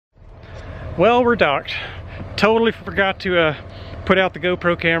Well, we're docked. Totally forgot to put out the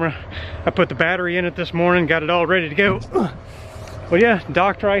GoPro camera. I put the battery in it this morning, got it all ready to go. Well, yeah,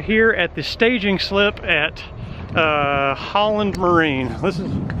 docked right here at the staging slip at Holland Marine.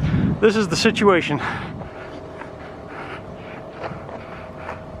 This is the situation.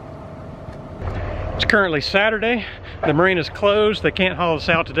 It's currently Saturday. The marine is closed. They can't haul us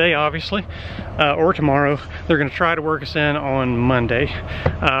out today, obviously, or tomorrow. They're going to try to work us in on Monday.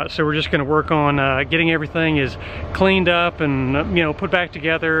 So we're just going to work on getting everything is cleaned up and you know, put back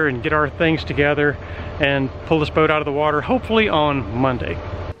together and get our things together and pull this boat out of the water, hopefully on Monday.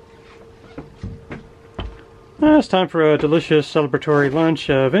 It's time for a delicious celebratory lunch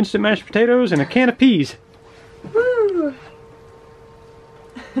of instant mashed potatoes and a can of peas. Woo!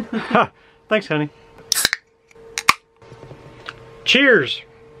 Ha! Thanks, honey. Cheers!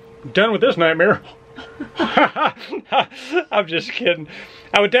 Done with this nightmare. I'm just kidding.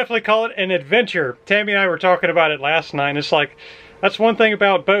 I would definitely call it an adventure. Tammy and I were talking about it last night, and it's like, that's one thing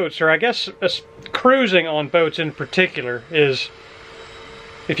about boats, or I guess cruising on boats in particular, is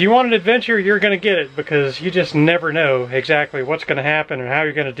if you want an adventure, you're going to get it, because you just never know exactly what's going to happen or how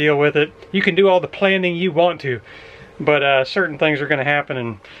you're going to deal with it. You can do all the planning you want to, but certain things are going to happen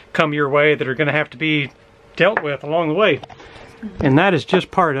and come your way that are going to have to be dealt with along the way. And that is just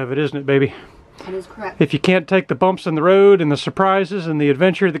part of it, isn't it, baby? That is correct. If you can't take the bumps in the road and the surprises and the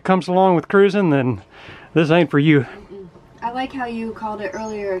adventure that comes along with cruising, then this ain't for you. I like how you called it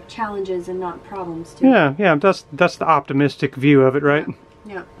earlier challenges and not problems, too. Yeah, that's the optimistic view of it, right?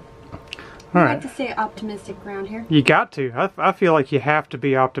 Yeah. All I right. like to stay optimistic around here. You got to. I feel like you have to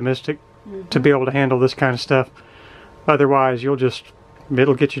be optimistic to be able to handle this kind of stuff. Otherwise, it'll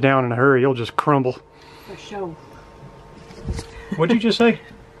get you down in a hurry. You'll just crumble. For show. What'd you just say?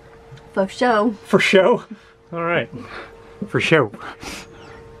 For show. For show? All right. For show.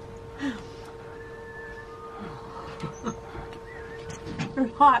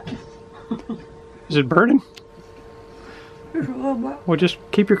 It's hot. Is it burning? There's a little bit. Well, just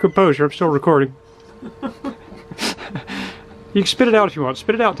keep your composure. I'm still recording. You can spit it out if you want.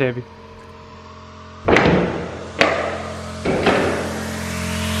 Spit it out, Tambi.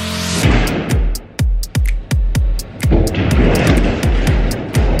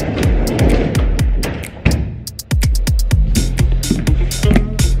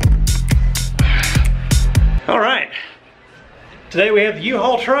 Today we have the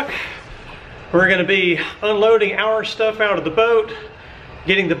U-Haul truck. We're going to be unloading our stuff out of the boat,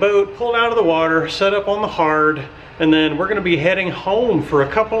 getting the boat pulled out of the water, set up on the hard, and then we're going to be heading home for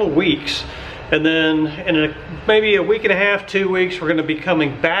a couple of weeks. And then in maybe a week and a half, 2 weeks, we're going to be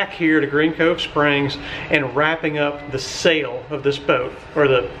coming back here to Green Cove Springs and wrapping up the sale of this boat, or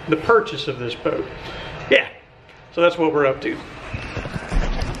the purchase of this boat. Yeah, so that's what we're up to.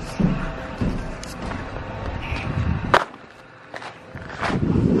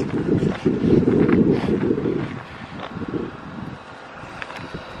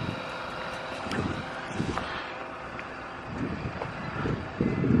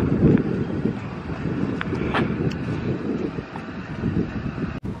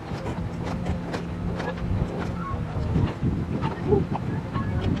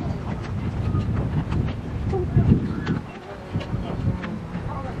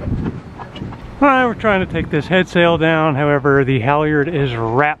 Alright, we're trying to take this head sail down. However, the halyard is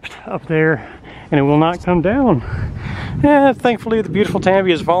wrapped up there and it will not come down. And thankfully, the beautiful Tambi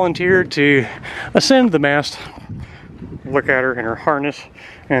has volunteered to ascend the mast. Look at her in her harness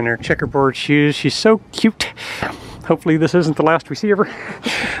and her checkerboard shoes. She's so cute. Hopefully this isn't the last we see of her.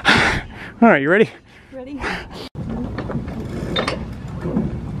 Alright, you ready? Ready?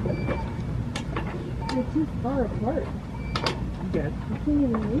 They're too far apart. Good. I can't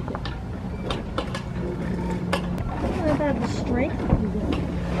even reach it. I don't know if I have the strength to do this.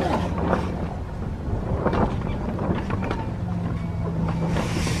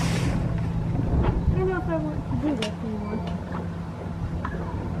 I don't know if I want to do this anymore.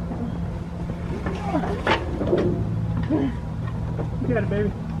 You got it,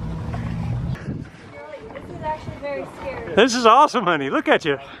 baby. This is actually very scary. This is awesome, honey. Look at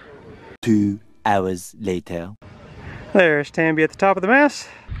you. 2 hours later. There's Tambi at the top of the mast.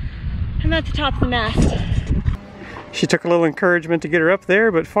 I'm at the top of the mast. She took a little encouragement to get her up there,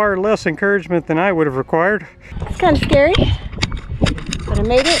 but far less encouragement than I would have required. It's kind of scary, but I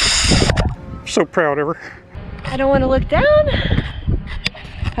made it. I'm so proud of her. I don't want to look down.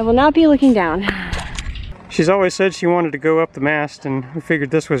 I will not be looking down. She's always said she wanted to go up the mast, and we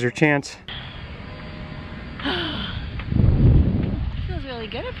figured this was her chance. Feels really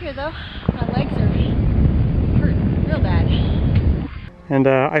good up here though. My legs are hurt real bad. and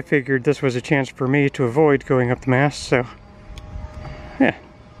I figured this was a chance for me to avoid going up the mast, so yeah,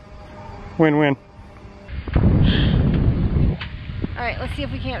 win-win. Alright, let's see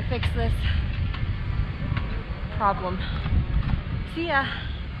if we can't fix this problem. See ya.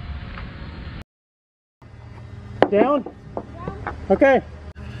 Down? Okay.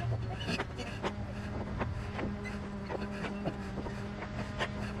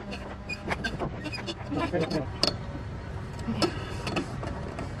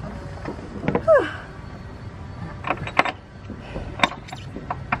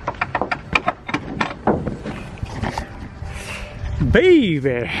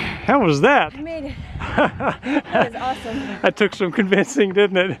 Baby, how was that? I made it. That was awesome. That took some convincing,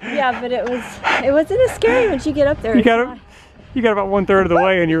 didn't it? Yeah, but it wasn't as scary once you get up there. You got about 1/3 of the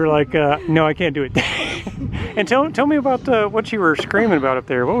way, and you were like, "No, I can't do it." And tell me about what you were screaming about up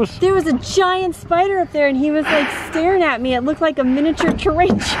there. What was? There was a giant spider up there, and he was like staring at me. It looked like a miniature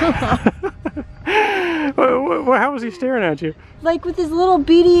tarantula. How was he staring at you? Like with his little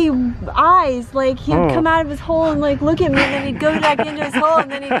beady eyes, like he'd come out of his hole and like look at me, and then he'd go back into his hole,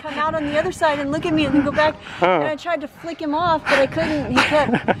 and then he'd come out on the other side and look at me, and then go back. And I tried to flick him off, but I couldn't. He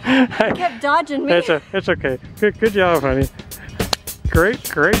kept dodging me. It's okay. Good job, honey. Great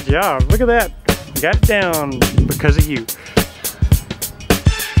job. Look at that. Got it down because of you.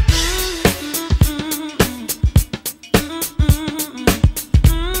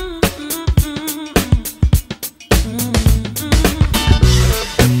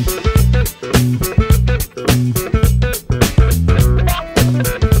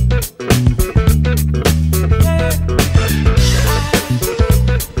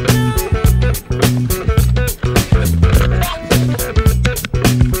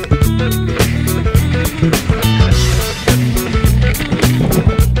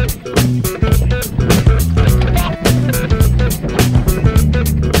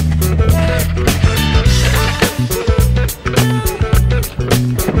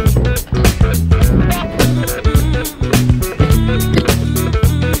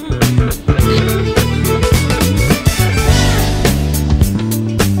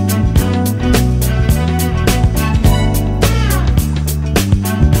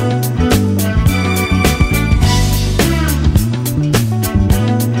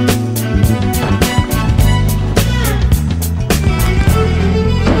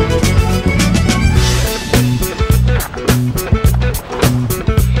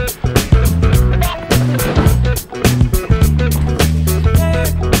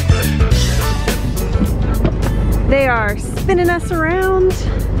 Spinning us around.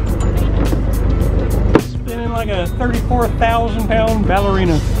 Spinning like a 34,000-pound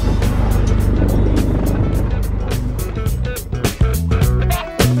ballerina.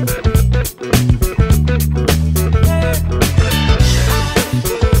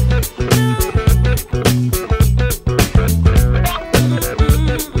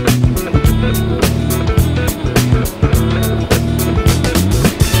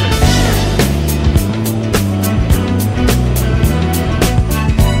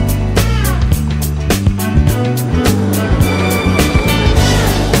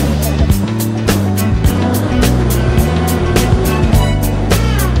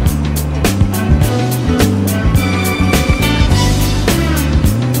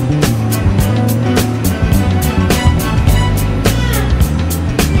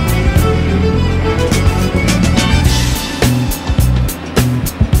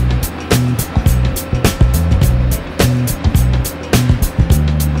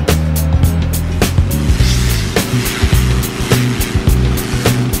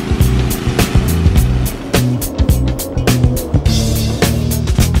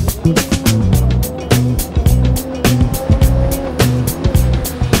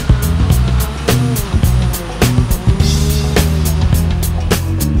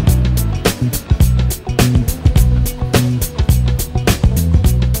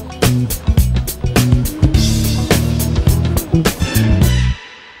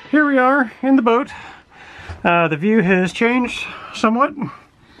 Here we are in the boat. The view has changed somewhat.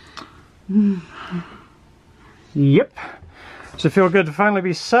 Yep. Does it feel good to finally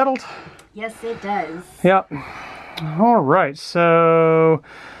be settled? Yes, it does. Yep. All right, so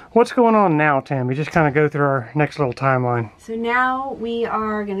what's going on now, Tambi? Just kind of go through our next little timeline. So now we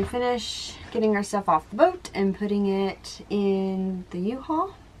are going to finish getting our stuff off the boat and putting it in the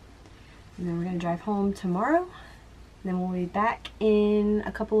U-Haul. And then we're going to drive home tomorrow. Then we'll be back in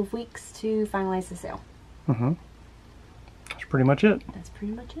a couple of weeks to finalize the sail. Mm-hmm. That's pretty much it. That's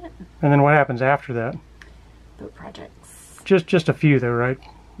pretty much it. And then what happens after that? Boat projects. Just a few though, right?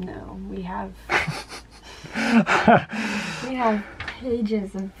 No, we have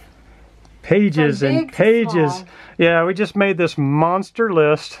pages of pages and big to pages. small. Yeah, we just made this monster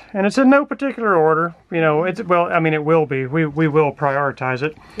list, and it's in no particular order. You know, it's, well, I mean, it will be. We will prioritize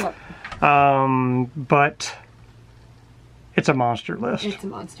it. Yep. But it's a monster list. It's a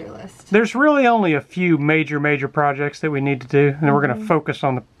monster list. There's really only a few major projects that we need to do, and we're going to focus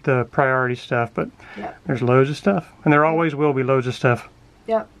on the priority stuff, but Yep. there's loads of stuff, and there always will be loads of stuff.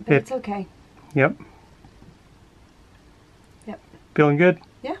 Yep, but it's okay. Yep. Yep. Feeling good?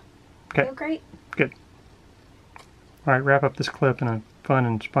 Yeah. Okay. Feel great. Good. All right, wrap up this clip in a fun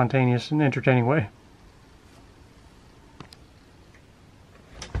and spontaneous and entertaining way.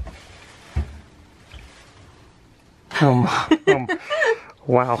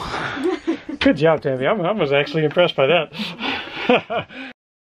 Wow. Good job, Tambi. I was actually impressed by that.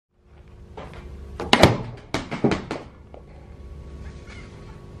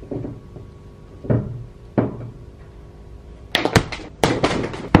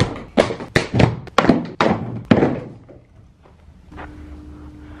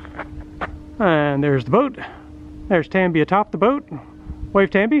 And there's the boat. There's Tambi atop the boat. Wave,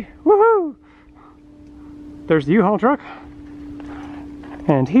 Tambi. Woohoo! There's the U-Haul truck.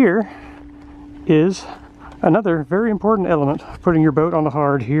 And here is another very important element of putting your boat on the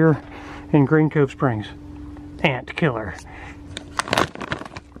hard here in Green Cove Springs. Ant killer.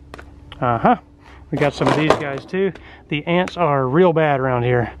 We got some of these guys too. The ants are real bad around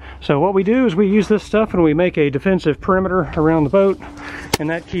here. So what we do is we use this stuff and we make a defensive perimeter around the boat, and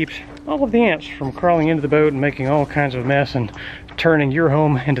that keeps all of the ants from crawling into the boat and making all kinds of mess and turning your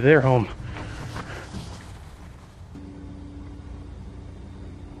home into their home.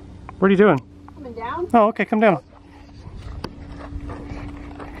 What are you doing? Coming down? Oh, okay, come down.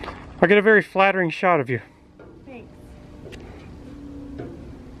 I'll get a very flattering shot of you. Thanks.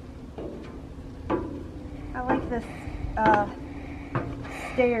 I like this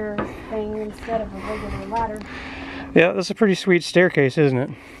stairs thing instead of a regular ladder. Yeah, that's a pretty sweet staircase, isn't it?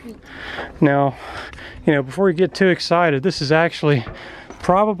 Now, you know, before you get too excited, this is actually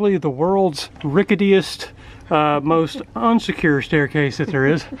probably the world's ricketiest, most unsecure staircase that there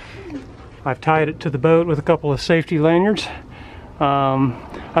is. I've tied it to the boat with a couple of safety lanyards.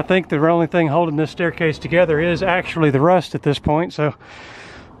 I think the only thing holding this staircase together is actually the rust at this point, so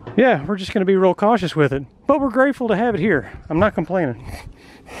yeah, we're just going to be real cautious with it. But we're grateful to have it here. I'm not complaining.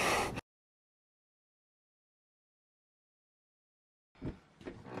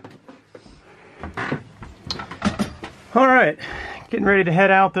 All right, getting ready to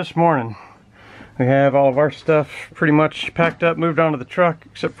head out this morning. We have all of our stuff pretty much packed up, moved onto the truck,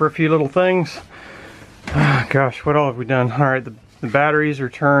 except for a few little things. Gosh, what all have we done? All right, the batteries are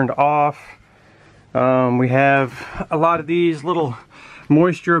turned off. We have a lot of these little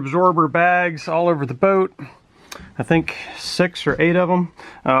moisture absorber bags all over the boat. I think 6 or 8 of them.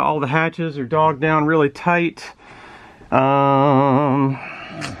 All the hatches are dogged down really tight.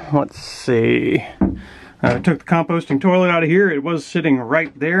 Let's see. I took the composting toilet out of here. It was sitting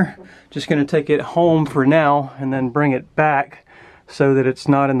right there. Just going to take it home for now and then bring it back so that it's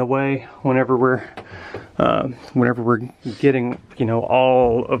not in the way whenever we're getting, you know,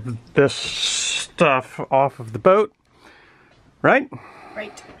 all of this stuff off of the boat. Right?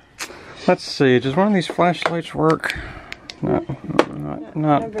 Right. Let's see. Does one of these flashlights work?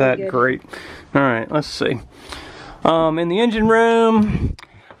 Not that good. Great. All right. Let's see. In the engine room.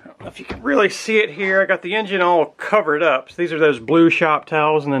 I don't know if you can really see it here. I got the engine all covered up. So these are those blue shop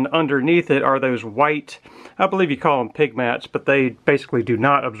towels, and then underneath it are those white, I believe you call them pig mats, but they basically do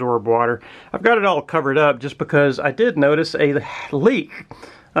not absorb water. I've got it all covered up just because I did notice a leak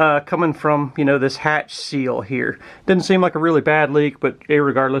coming from, you know, this hatch seal here. Didn't seem like a really bad leak, but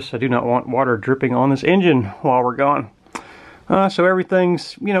regardless, I do not want water dripping on this engine while we're gone. So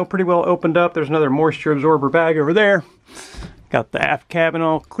everything's, you know, pretty well opened up. There's another moisture absorber bag over there. Got the aft cabin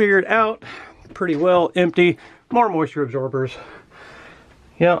all cleared out, pretty well empty. More moisture absorbers.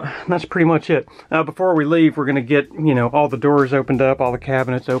 Yeah, that's pretty much it. Before we leave, we're gonna get, you know, all the doors opened up, all the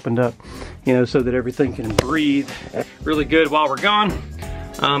cabinets opened up, you know, so that everything can breathe really good while we're gone.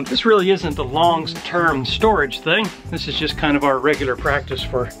 This really isn't the long-term storage thing. This is just kind of our regular practice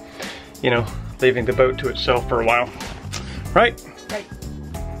for, you know, leaving the boat to itself for a while. Right? Right.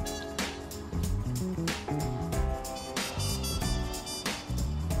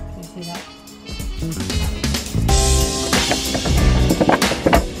 Can you see that?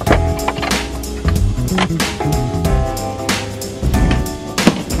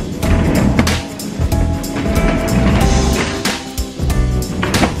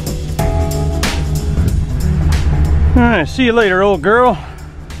 All right, see you later, old girl.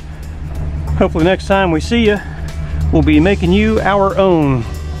 Hopefully next time we see you, we'll be making you our own.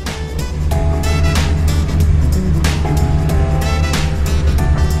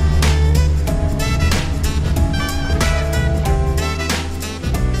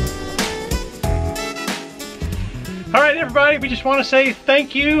 Alright everybody, we just want to say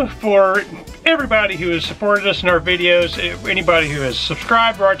thank you for everybody who has supported us in our videos, anybody who has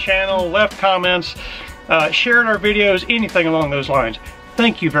subscribed to our channel, left comments, shared our videos, anything along those lines.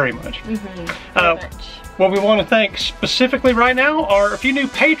 Thank you very much. What we want to thank specifically right now are a few new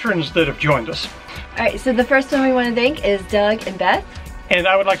patrons that have joined us. Alright, so the first one we want to thank is Doug and Beth. And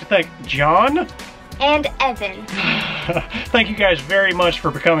I would like to thank John. And Evan. Thank you guys very much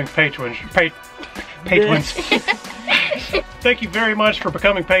for becoming patrons. Thank you very much for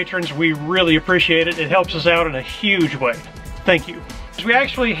becoming patrons. We really appreciate it. It helps us out in a huge way. Thank you. We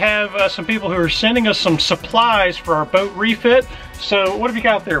actually have some people who are sending us some supplies for our boat refit. So what have you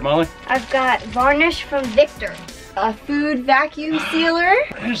got there, Molly? I've got varnish from Victor. A food vacuum sealer.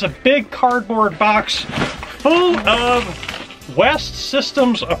 There's a big cardboard box full of West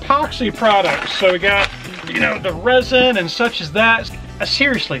Systems epoxy products. So we got, you know, the resin and such as that.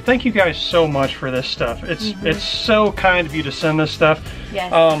 Seriously, thank you guys so much for this stuff. It's so kind of you to send this stuff.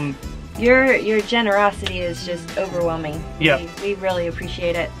 Yes. Your generosity is just overwhelming. Yeah. We really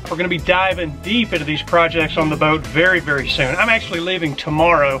appreciate it. We're going to be diving deep into these projects on the boat very, very soon. I'm actually leaving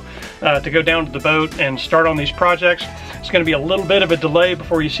tomorrow to go down to the boat and start on these projects. It's going to be a little bit of a delay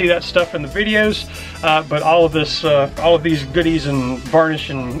before you see that stuff in the videos, but all of these goodies and varnish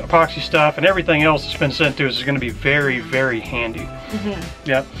and epoxy stuff and everything else that's been sent to us is going to be very, very handy.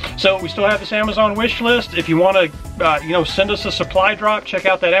 Yeah. So we still have this Amazon wish list. If you want to, you know, send us a supply drop, check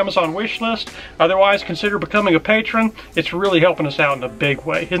out that Amazon wish list. Otherwise, consider becoming a patron. It's really helping us out in a big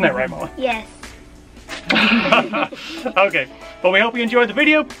way. Isn't that right, Molly? Yes. Okay. Well, we hope you enjoyed the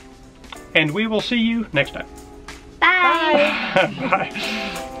video, and we will see you next time. Bye. Bye.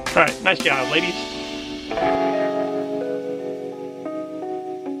 All right. Nice job, ladies.